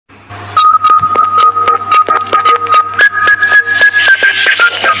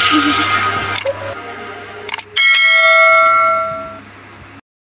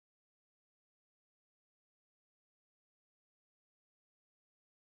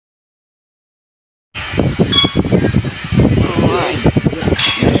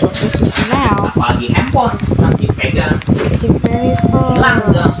Pagi handphone nanti pegang. Very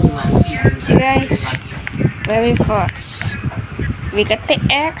fast. See guys, very fast. We got the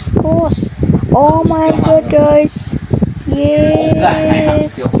ekskul. Oh my god, guys.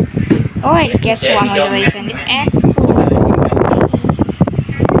 Yes. Oh, I guess one of the reason is ekskul.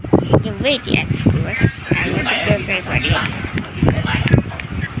 You wait, the ekskul. I need to go save ready.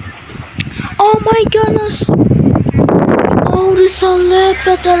 Oh my goodness. Oh, this is a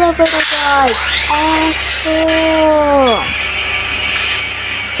elepet elevator, guys. Awesome.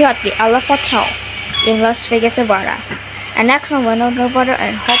 Here at the elev Hotel in Las Vegas, Nevada. And next one, Nevada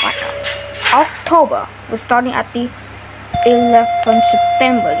and October. We're starting at the 11th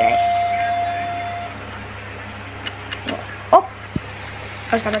September, guys. Oh,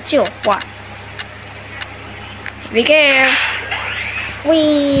 there's a chill. What? Here we go.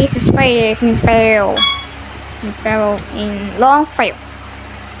 Wee, this is face in fail. In long fail.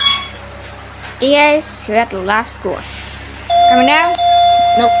 Yes, we're at the last course. Coming down?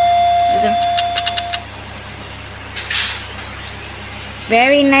 Nope. Listen.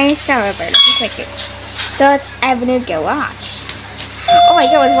 Very nice elevator. Looks like it. Church Avenue Garage. Oh my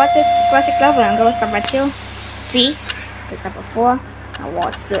god, what's this classic level? I'm going to start by 2, 3, let's start by 4. Now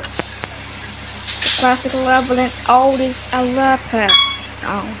watch this. The classic level and Otis elepet.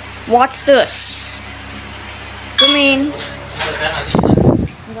 Now watch this. Zoom in.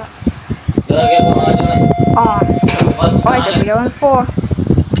 Awesome. Oh, the video in 4.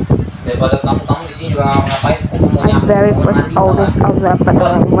 My very first Otis elepet that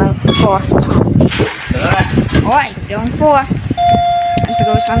I went first time. Alright, video in 4. Let's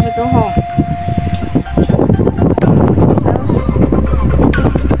go, time to go home.